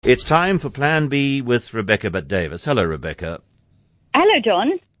It's time for Plan B with Rebecca Davis. Hello, Rebecca. Hello,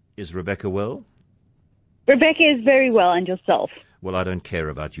 John. Is Rebecca well? Rebecca is very well, and yourself? Well, I don't care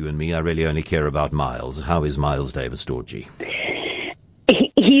about you and me. I really only care about Miles. How is Miles Davis Dorji?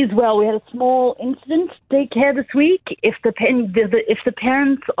 He's well. We had a small incident daycare this week. If the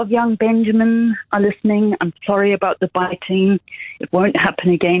parents of young Benjamin are listening, I'm sorry about the biting. It won't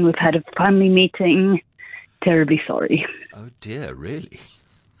happen again. We've had a family meeting. Terribly sorry. Oh, dear, really?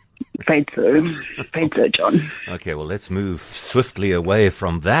 Afraid so, John. Okay, well, let's move swiftly away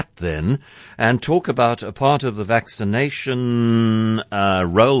from that then and talk about a part of the vaccination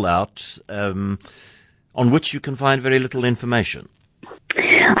rollout on which you can find very little information.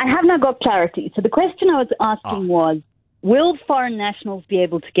 I have now got clarity. So the question I was asking was, will foreign nationals be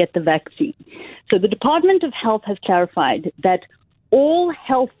able to get the vaccine? So the Department of Health has clarified that all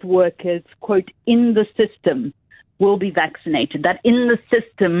health workers, quote, in the system will be vaccinated. That in the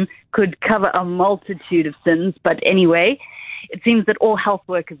system could cover a multitude of sins. But anyway, it seems that all health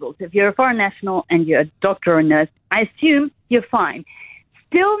workers will. So if you're a foreign national and you're a doctor or a nurse, I assume you're fine.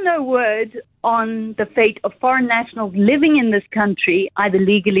 Still no word on the fate of foreign nationals living in this country, either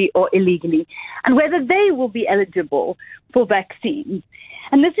legally or illegally, and whether they will be eligible for vaccines.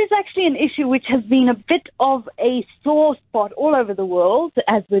 And this is actually an issue which has been a bit of a sore spot all over the world,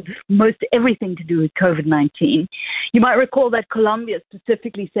 as with most everything to do with COVID-19. You might recall that Colombia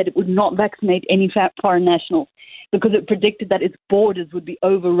specifically said it would not vaccinate any foreign nationals because it predicted that its borders would be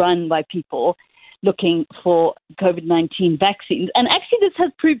overrun by people looking for COVID-19 vaccines. And actually this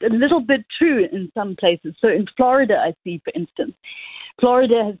has proved a little bit true in some places. So in Florida, I see, for instance,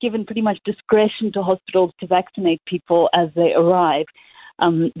 Florida has given pretty much discretion to hospitals to vaccinate people as they arrive.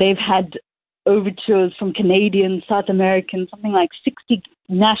 They've had overtures from Canadians, South Americans, something like 60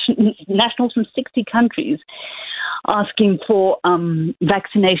 nationals from 60 countries asking for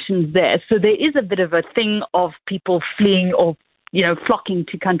vaccinations there. So there is a bit of a thing of people fleeing or flocking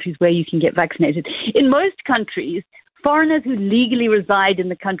to countries where you can get vaccinated. In most countries, foreigners who legally reside in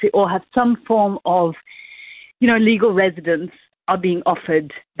the country or have some form of, legal residence are being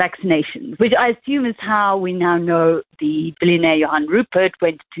offered vaccinations, which I assume is how we now know the billionaire Johann Rupert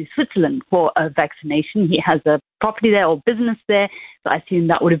went to Switzerland for a vaccination. He has a property there or business there, so I assume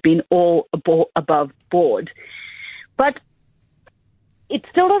that would have been all above board. But it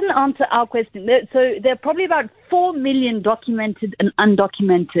still doesn't answer our question. So there are probably about 4 million documented and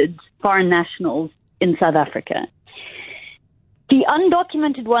undocumented foreign nationals in South Africa. The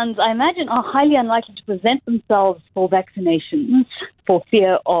undocumented ones, I imagine, are highly unlikely to present themselves for vaccinations for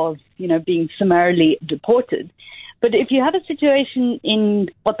fear of, being summarily deported. But if you have a situation in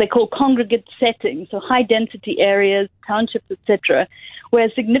what they call congregate settings, so high-density areas, townships, etc., where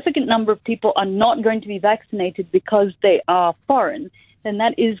a significant number of people are not going to be vaccinated because they are foreign, then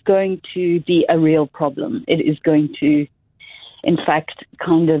that is going to be a real problem. It is going to, in fact,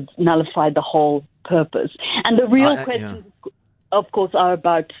 kind of nullify the whole purpose. And the real questions, of course, are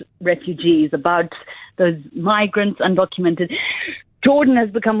about refugees, about those migrants, undocumented. Jordan has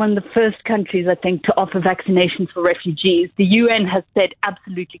become one of the first countries, I think, to offer vaccinations for refugees. The UN has said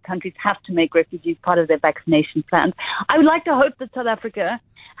absolutely countries have to make refugees part of their vaccination plans. I would like to hope that South Africa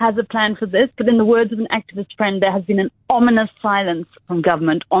has a plan for this, but in the words of an activist friend, there has been an ominous silence from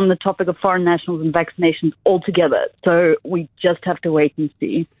government on the topic of foreign nationals and vaccinations altogether. So we just have to wait and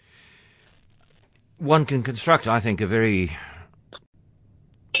see. One can construct, I think, a very,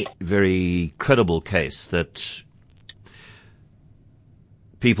 very credible case that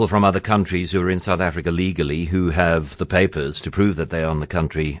people from other countries who are in South Africa legally, who have the papers to prove that they are in the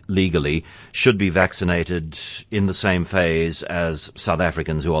country legally, should be vaccinated in the same phase as South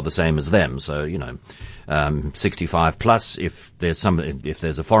Africans who are the same as them. So, 65 plus, if there's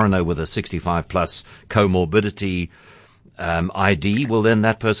a foreigner with a 65 plus comorbidity ID, well, then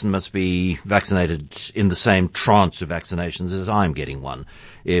that person must be vaccinated in the same tranche of vaccinations as I'm getting one.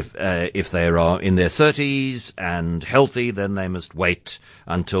 If they are in their 30s and healthy, then they must wait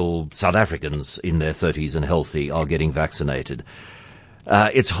until South Africans in their 30s and healthy are getting vaccinated.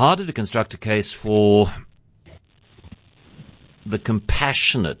 It's harder to construct a case for the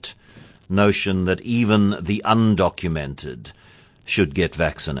compassionate notion that even the undocumented should get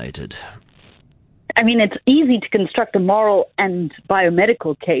vaccinated. I mean, it's easy to construct a moral and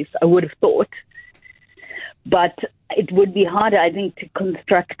biomedical case, I would have thought. But it would be harder, I think, to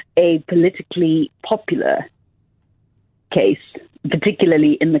construct a politically popular case,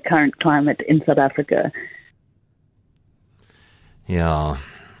 particularly in the current climate in South Africa. Yeah.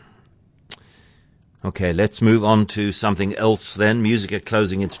 Okay, let's move on to something else then. Musica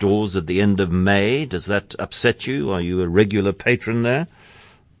closing its doors at the end of May. Does that upset you? Are you a regular patron there?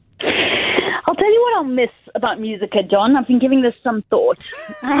 I'll tell you what I'll miss about Musica, John. I've been giving this some thought.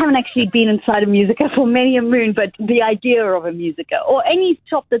 I haven't actually been inside a Musica for many a moon, but the idea of a Musica or any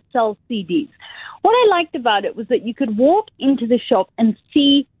shop that sells CDs. What I liked about it was that you could walk into the shop and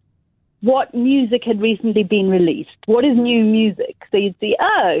see what music had recently been released. What is new music? So you'd see,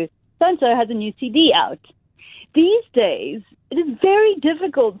 oh, so-and-so has a new CD out. These days, it is very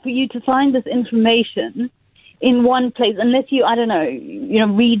difficult for you to find this information in one place unless you, I don't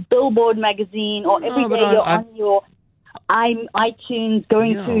know, read Billboard magazine or every day you're on your iTunes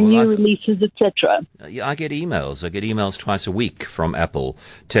going through new releases, etc. I get emails. I get emails twice a week from Apple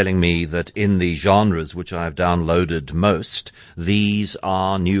telling me that in the genres which I've downloaded most, these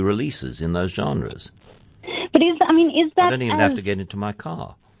are new releases in those genres. But is that? I don't even have to get into my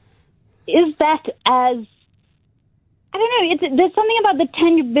car. Is that as... I don't know, there's something about the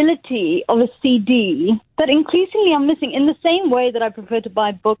tangibility of a CD that increasingly I'm missing, in the same way that I prefer to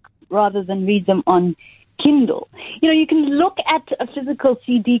buy books rather than read them on Kindle. You can look at a physical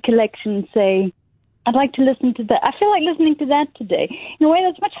CD collection and say, I'd like to listen to that. I feel like listening to that today. In a way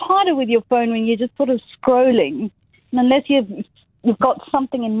that's much harder with your phone when you're just sort of scrolling. And unless you've got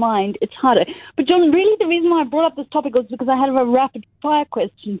something in mind, it's harder. But John, really the reason why I brought up this topic was because I had a rapid fire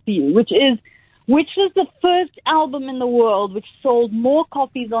question for you, which was the first album in the world which sold more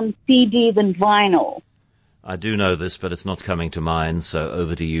copies on CD than vinyl? I do know this, but it's not coming to mind, so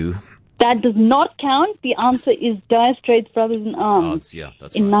over to you. That does not count. The answer is Dire Straits' Brothers in Arms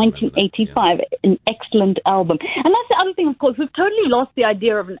in 1985. An excellent album. And that's the other thing, of course. We've totally lost the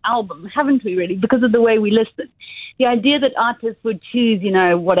idea of an album, haven't we, really, because of the way we listen. The idea that artists would choose,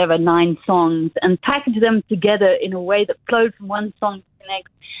 9 songs and package them together in a way that flowed from one song to the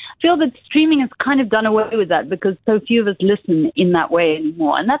next. I feel that streaming has kind of done away with that because so few of us listen in that way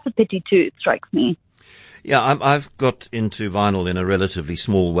anymore. And that's a pity, too, it strikes me. Yeah, I've got into vinyl in a relatively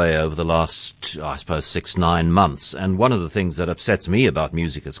small way over the last, I suppose, 6-9 months. And one of the things that upsets me about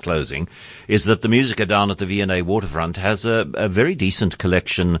Musica's closing is that the Musica down at the V&A Waterfront has a very decent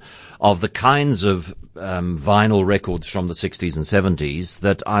collection of the kinds of vinyl records from the 60s and 70s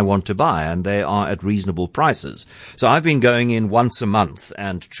that I want to buy, and they are at reasonable prices. So I've been going in once a month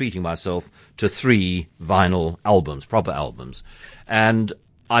and treating myself to 3 vinyl albums, proper albums. And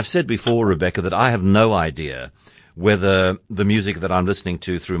I've said before, Rebecca, that I have no idea whether the music that I'm listening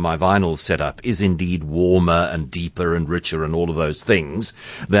to through my vinyl setup is indeed warmer and deeper and richer and all of those things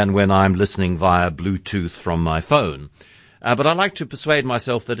than when I'm listening via Bluetooth from my phone. But I like to persuade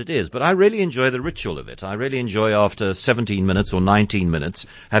myself that it is. But I really enjoy the ritual of it. I really enjoy after 17 minutes or 19 minutes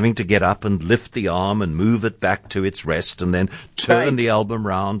having to get up and lift the arm and move it back to its rest and then turn the album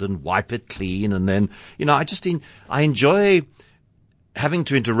round and wipe it clean. And then, I enjoy having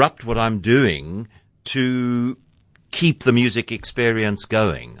to interrupt what I'm doing to keep the music experience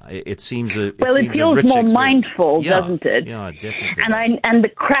going. It seems it feels more mindful, doesn't it? Yeah, definitely. And the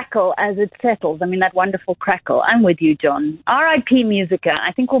crackle as it settles. That wonderful crackle. I'm with you, John. R.I.P. Musica.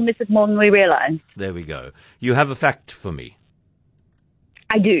 I think we'll miss it more than we realize. There we go. You have a fact for me.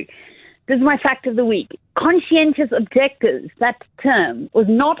 I do. This is my fact of the week. Conscientious objectors, that term, was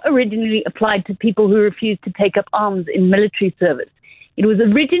not originally applied to people who refused to take up arms in military service. It was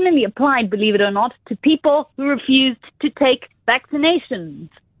originally applied, believe it or not, to people who refused to take vaccinations.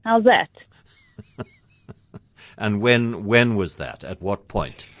 How's that? And when was that? At what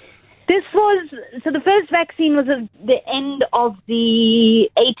point? The first vaccine was at the end of the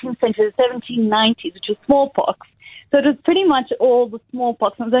 18th century, the 1790s, which was smallpox. So it was pretty much all the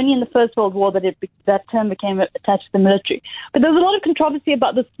smallpox. It was only in the First World War that that term became attached to the military. But there was a lot of controversy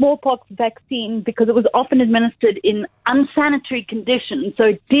about the smallpox vaccine because it was often administered in unsanitary conditions. So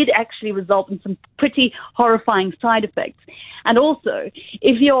it did actually result in some pretty horrifying side effects. And also,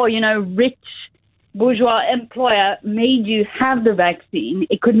 if your, rich bourgeois employer made you have the vaccine,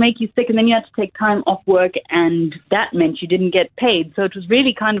 it could make you sick, and then you had to take time off work, and that meant you didn't get paid. So it was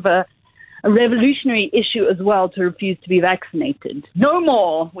really kind of a revolutionary issue as well to refuse to be vaccinated. No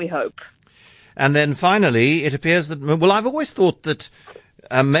more, we hope. And then finally, it appears that, I've always thought that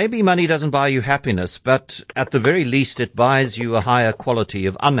maybe money doesn't buy you happiness, but at the very least it buys you a higher quality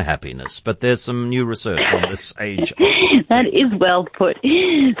of unhappiness. But there's some new research on this age. That is well put.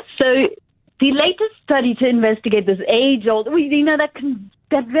 So the latest study to investigate this age-old,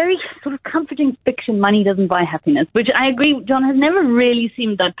 that very sort of comforting fiction, money doesn't buy happiness, which I agree, John, has never really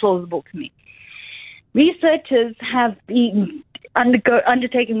seemed that plausible to me. Researchers have been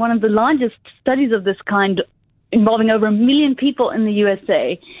undertaking one of the largest studies of this kind, involving over 1 million people in the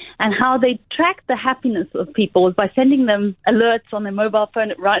USA, and how they track the happiness of people is by sending them alerts on their mobile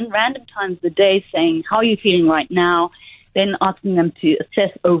phone at random times of the day saying, how are you feeling right now? Then asking them to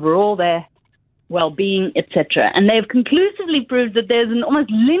assess overall their well-being, etc. And they've conclusively proved that there's an almost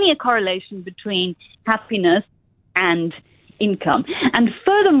linear correlation between happiness and income. And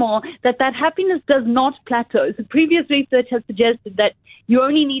furthermore, that happiness does not plateau. So previous research has suggested that you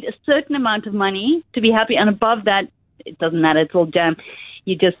only need a certain amount of money to be happy, and above that, it doesn't matter, it's all jam.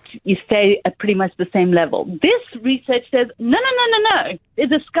 You stay at pretty much the same level. This research says, no.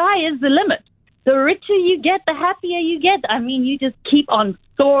 The sky is the limit. The richer you get, the happier you get. I mean, you just keep on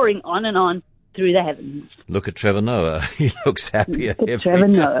soaring on and on through the heavens. Look at Trevor Noah. He looks happier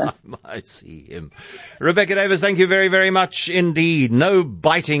every time I see him. Rebecca Davis, thank you very, very much indeed. No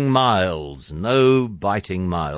biting miles.